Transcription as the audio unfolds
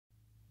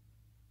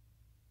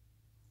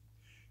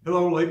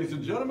Hello, ladies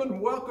and gentlemen.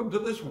 Welcome to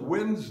this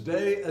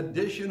Wednesday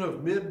edition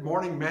of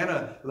Mid-Morning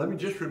Manna. Let me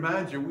just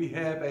remind you, we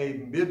have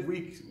a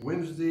midweek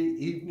Wednesday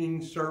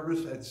evening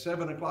service at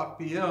 7 o'clock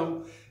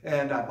p.m.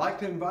 And I'd like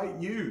to invite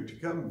you to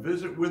come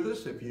visit with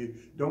us. If you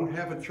don't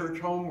have a church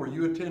home where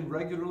you attend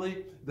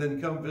regularly,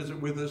 then come visit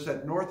with us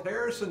at North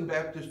Harrison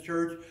Baptist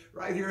Church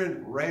right here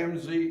in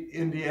Ramsey,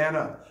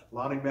 Indiana.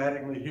 Lonnie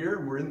Mattingly here,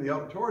 and we're in the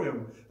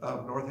auditorium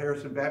of North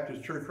Harrison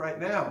Baptist Church right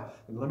now.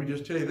 And let me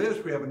just tell you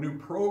this, we have a new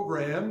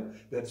program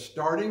that's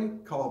starting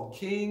called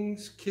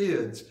King's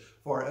Kids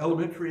for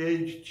elementary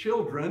age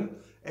children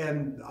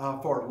and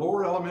for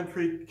lower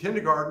elementary,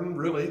 kindergarten,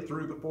 really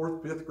through the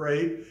 4th, 5th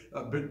grade,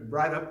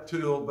 right up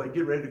till they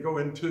get ready to go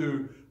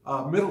into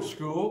middle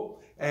school.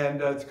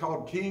 And it's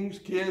called King's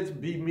Kids.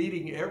 Be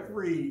meeting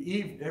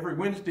every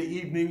Wednesday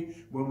evening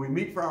when we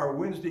meet for our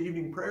Wednesday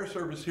evening prayer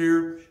service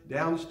here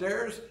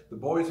downstairs. The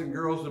boys and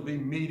girls will be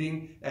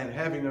meeting and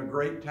having a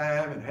great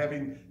time and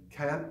having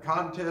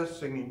contests,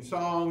 singing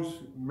songs,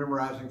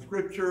 memorizing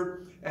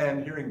scripture,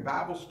 and hearing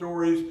Bible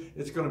stories.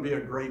 It's going to be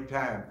a great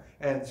time.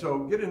 And so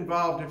get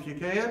involved if you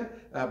can.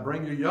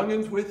 Bring your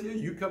youngins with you.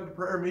 You come to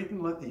prayer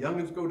meeting, let the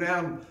youngins go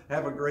down,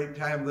 have a great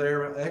time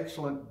there.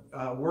 Excellent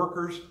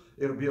workers.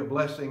 It'll be a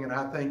blessing, and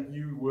I think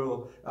you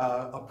will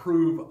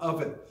approve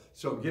of it.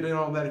 So get in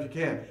on that if you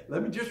can.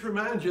 Let me just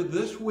remind you,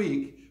 this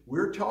week,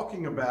 we're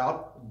talking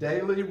about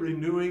daily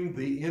renewing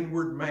the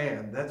inward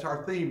man. That's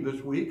our theme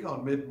this week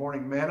on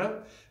Mid-Morning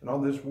Manna. And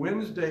on this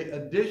Wednesday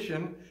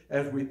edition,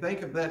 as we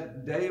think of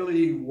that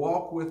daily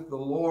walk with the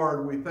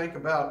Lord, we think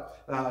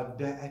about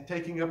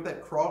taking up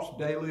that cross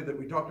daily that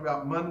we talked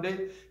about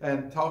Monday,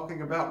 and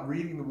talking about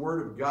reading the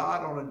Word of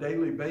God on a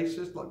daily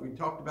basis like we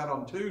talked about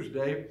on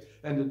Tuesday.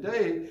 And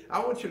today, I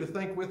want you to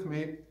think with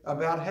me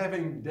about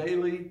having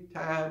daily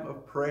time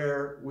of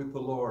prayer with the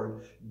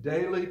Lord.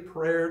 Daily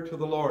prayer to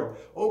the Lord.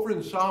 Over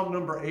in Psalm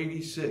number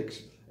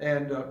 86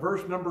 and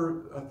verse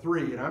number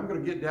 3, and I'm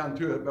going to get down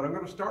to it, but I'm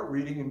going to start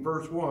reading in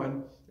verse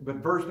 1. But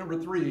verse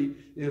number 3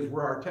 is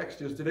where our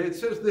text is today. It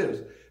says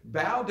this: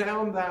 "Bow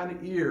down thine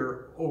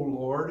ear, O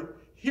Lord,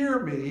 hear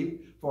me,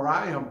 for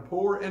I am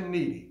poor and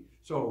needy."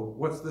 So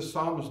what's this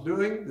psalmist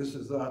doing? This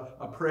is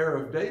a prayer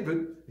of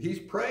David. He's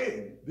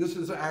praying. This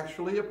is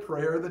actually a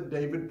prayer that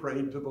David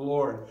prayed to the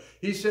Lord.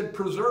 He said,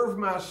 "Preserve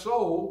my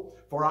soul,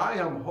 for I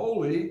am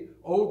holy.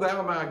 O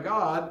thou my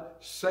God,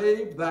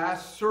 save thy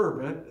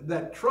servant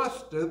that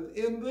trusteth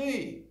in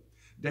thee."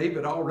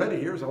 David already,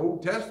 here's the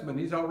Old Testament,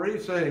 he's already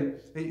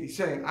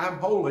saying, I'm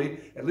holy,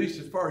 at least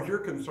as far as you're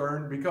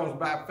concerned, because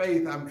by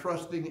faith I'm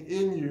trusting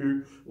in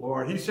you,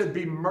 Lord. He said,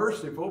 "Be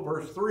merciful,"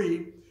 verse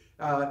 3.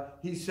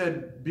 He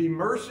said, "Be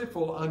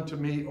merciful unto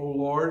me, O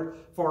Lord,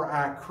 for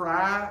I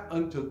cry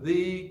unto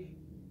thee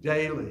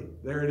daily."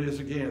 There it is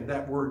again,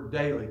 that word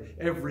daily.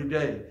 Every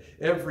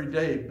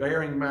day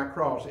bearing my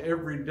cross,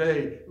 every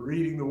day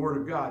reading the Word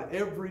of God,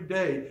 every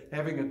day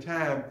having a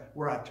time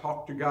where I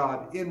talk to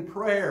God in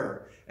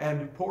prayer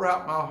and pour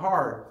out my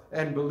heart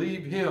and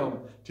believe Him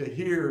to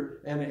hear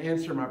and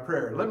answer my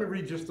prayer. Let me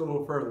read just a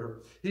little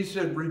further. He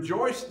said,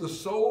 "Rejoice the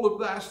soul of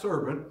thy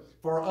servant,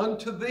 for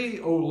unto thee,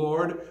 O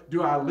Lord,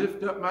 do I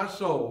lift up my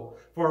soul.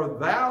 For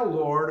thou,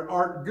 Lord,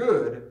 art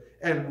good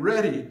and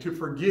ready to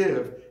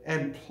forgive,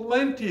 and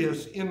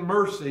plenteous in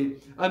mercy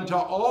unto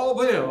all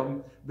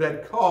them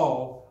that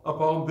call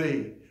upon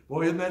thee."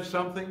 Boy, isn't that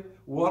something?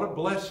 What a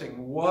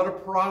blessing, what a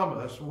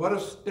promise, what a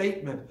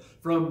statement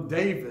from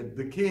David,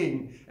 the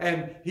king.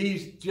 And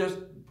he's just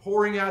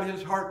pouring out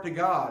his heart to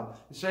God,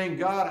 saying,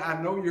 "God,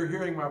 I know you're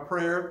hearing my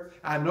prayer.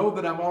 I know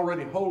that I'm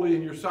already holy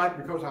in your sight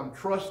because I'm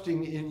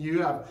trusting in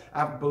you.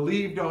 I've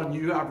believed on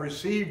you. I've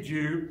received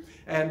you."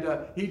 And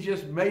he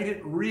just made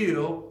it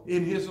real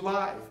in his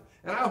life.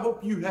 And I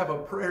hope you have a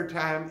prayer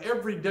time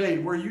every day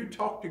where you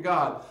talk to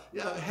God.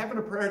 Having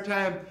a prayer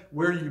time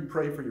where you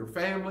pray for your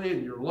family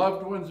and your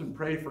loved ones and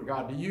pray for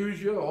God to use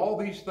you, all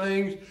these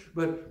things,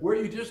 but where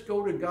you just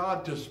go to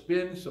God to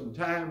spend some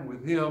time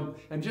with Him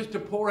and just to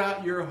pour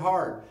out your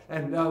heart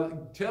and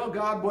tell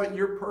God what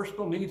your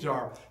personal needs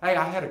are. Hey,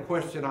 I had a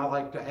question I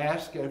like to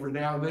ask every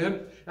now and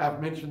then.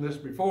 I've mentioned this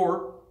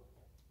before,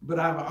 but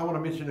I want to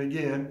mention it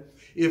again.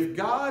 If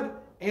God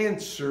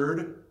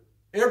answered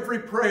every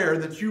prayer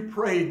that you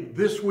prayed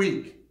this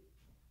week,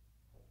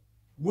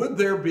 would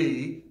there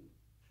be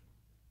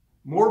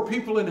more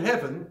people in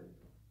heaven,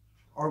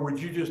 or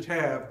would you just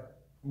have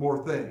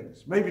more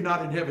things? Maybe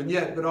not in heaven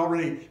yet, but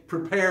already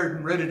prepared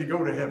and ready to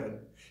go to heaven.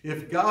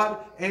 If God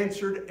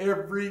answered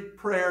every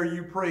prayer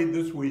you prayed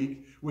this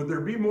week, would there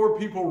be more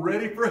people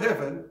ready for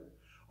heaven,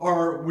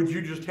 or would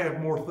you just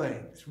have more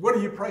things? What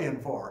are you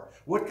praying for?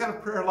 What kind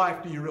of prayer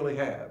life do you really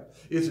have?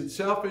 Is it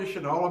selfish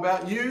and all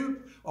about you?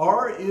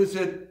 Or is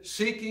it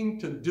seeking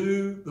to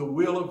do the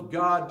will of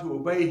God, to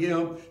obey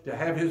Him, to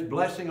have His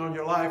blessing on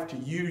your life, to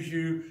use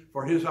you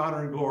for His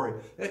honor and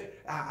glory?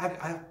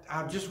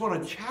 I just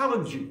want to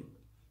challenge you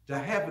to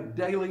have a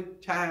daily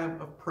time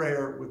of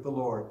prayer with the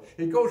Lord.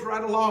 It goes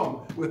right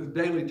along with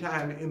the daily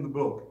time in the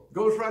book.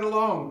 goes right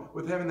along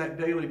with having that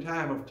daily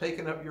time of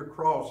taking up your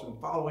cross and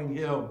following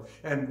him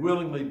and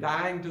willingly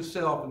dying to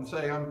self and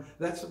saying,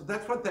 that's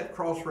what that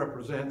cross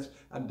represents.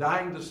 I'm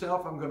dying to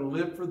self. I'm going to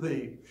live for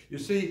thee. You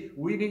see,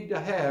 we need to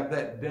have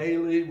that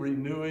daily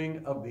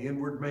renewing of the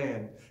inward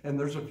man. And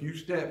there's a few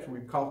steps.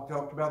 We've talked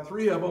about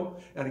 3 of them.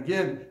 And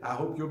again, I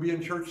hope you'll be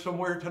in church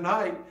somewhere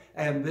tonight.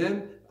 And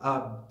then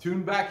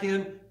tune back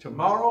in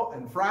tomorrow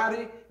and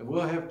Friday, and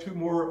we'll have 2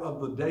 more of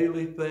the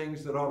daily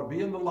things that ought to be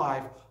in the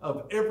life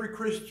of every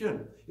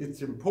Christian.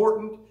 It's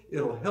important.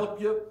 It'll help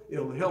you.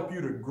 It'll help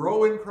you to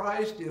grow in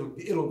Christ.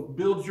 It'll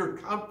build your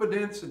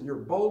confidence and your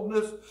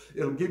boldness.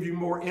 It'll give you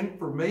more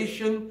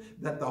information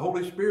that the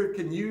Holy Spirit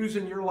can use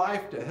in your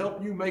life to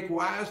help you make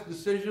wise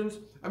decisions.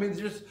 I mean,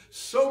 there's just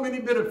so many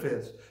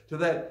benefits to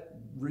that,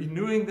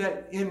 renewing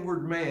that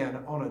inward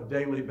man on a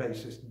daily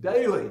basis.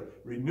 Daily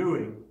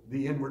renewing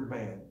the inward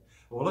man.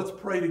 Well, let's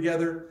pray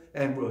together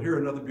and we'll hear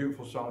another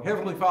beautiful song.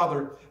 Heavenly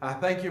Father, I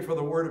thank you for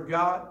the Word of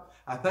God.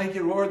 I thank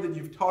you, Lord, that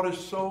you've taught us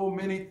so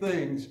many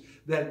things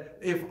that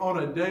if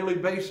on a daily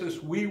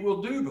basis we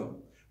will do them,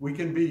 we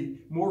can be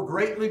more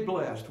greatly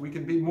blessed. We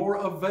can be more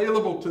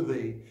available to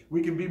thee.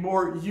 We can be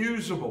more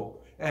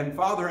usable. And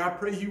Father, I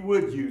pray you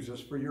would use us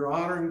for your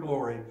honor and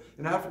glory.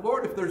 And now,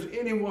 Lord, if there's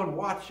anyone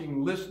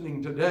watching,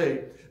 listening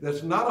today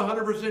that's not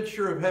 100%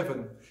 sure of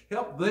heaven,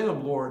 help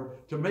them,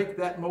 Lord, to make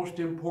that most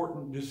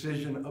important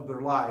decision of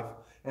their life.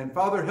 And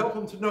Father, help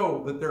them to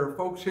know that there are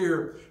folks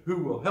here who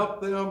will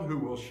help them, who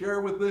will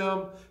share with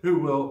them, who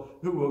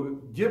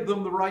will give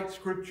them the right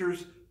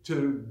scriptures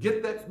to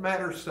get that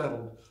matter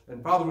settled.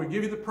 And Father, we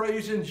give you the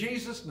praise in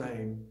Jesus'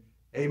 name.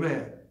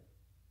 Amen.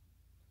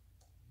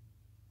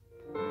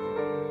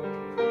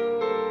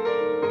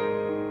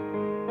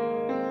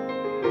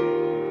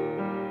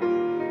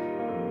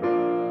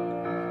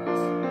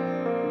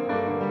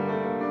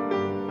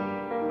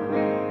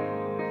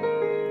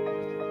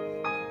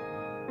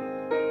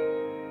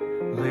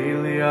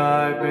 Lately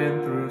I've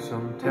been through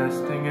some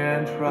testing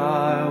and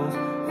trials.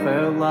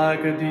 Felt like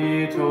a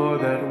detour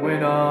that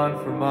went on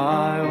for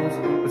miles.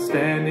 But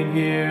standing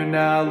here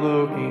now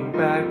looking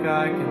back,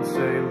 I can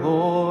say,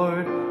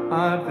 Lord,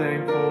 I'm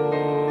thankful.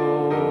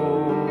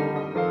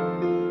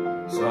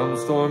 Some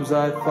storms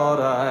I thought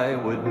I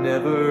would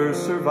never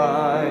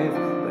survive,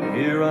 but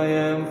here I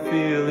am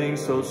feeling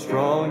so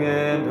strong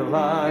and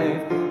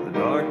alive. The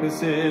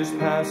darkness is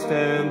past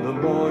and the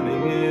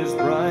morning is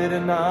bright,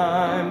 and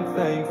I'm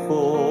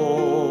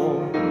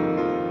thankful.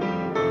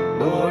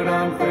 Lord,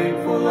 I'm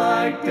thankful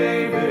like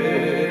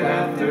David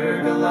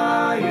after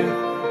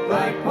Goliath,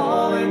 like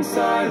Paul and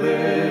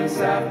Silas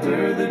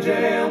after the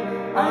jail.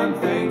 I'm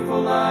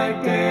thankful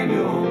like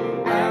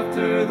Daniel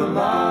after the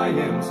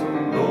lions.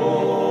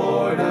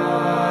 Lord,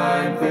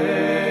 I'm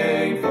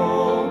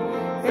thankful.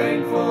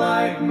 Thankful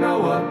like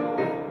Noah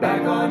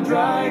back on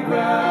dry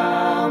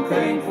ground.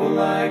 Thankful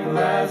like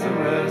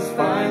Lazarus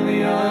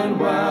finally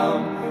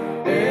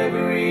unwound.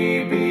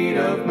 Every beat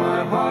of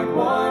my heart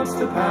wants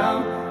to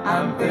pound.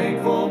 I'm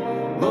thankful,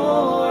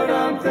 Lord,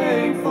 I'm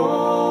thankful.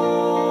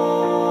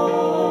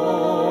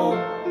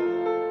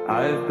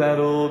 I've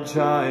battled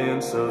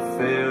giants of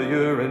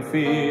failure and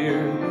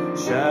fear,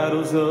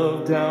 shadows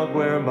of doubt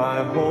where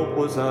my hope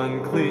was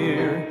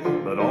unclear.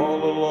 But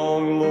all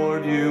along,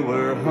 Lord, you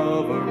were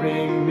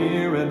hovering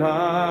near, and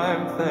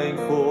I'm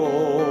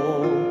thankful.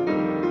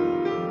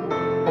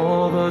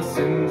 All the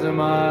sins of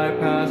my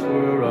past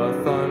were a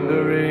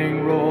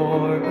thundering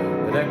roar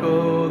that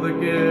echoed the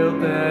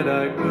guilt that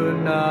I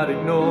could not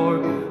ignore.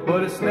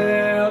 But it's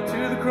nailed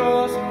to the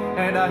cross,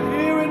 and I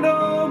hear it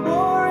no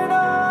more, and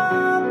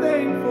I'm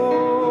thankful.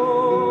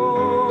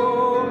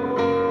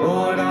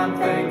 Lord, I'm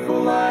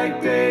thankful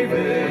like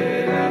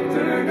David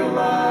after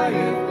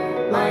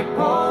Goliath, like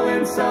Paul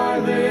and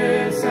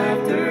Silas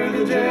after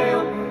the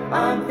jail.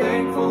 I'm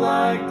thankful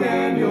like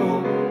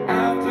Daniel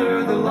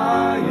after the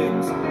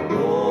lions.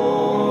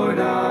 Lord,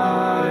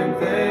 I'm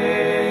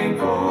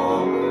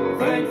thankful.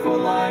 Thankful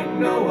like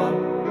Noah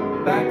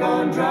back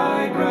on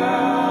dry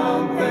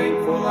ground.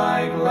 Thankful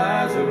like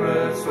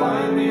Lazarus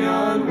finally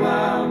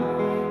unwound.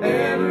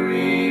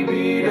 Every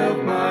beat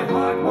of my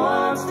heart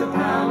wants to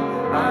pound.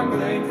 I'm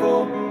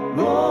thankful,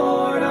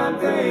 Lord, I'm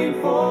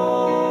thankful.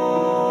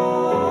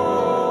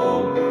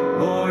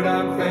 Lord,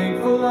 I'm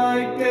thankful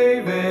like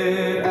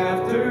David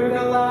after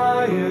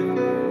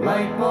Goliath,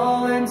 like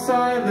Paul and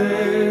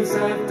Silas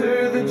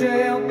after the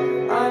jail.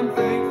 I'm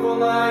thankful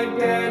like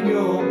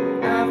Daniel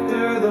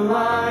after the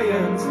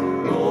lions.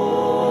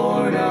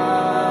 Lord,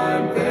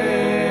 I'm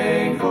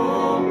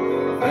thankful.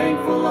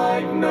 Thankful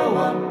like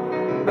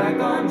Noah back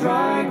on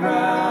dry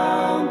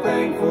ground.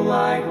 Thankful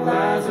like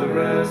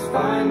Lazarus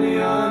finally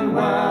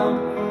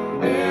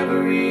unwound.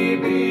 Every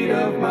beat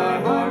of my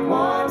heart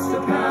wants to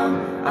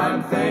pound.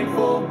 I'm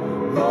thankful,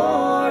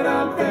 Lord,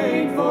 I'm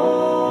thankful.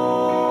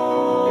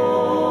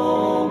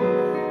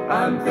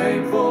 I'm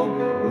thankful,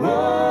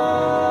 Lord.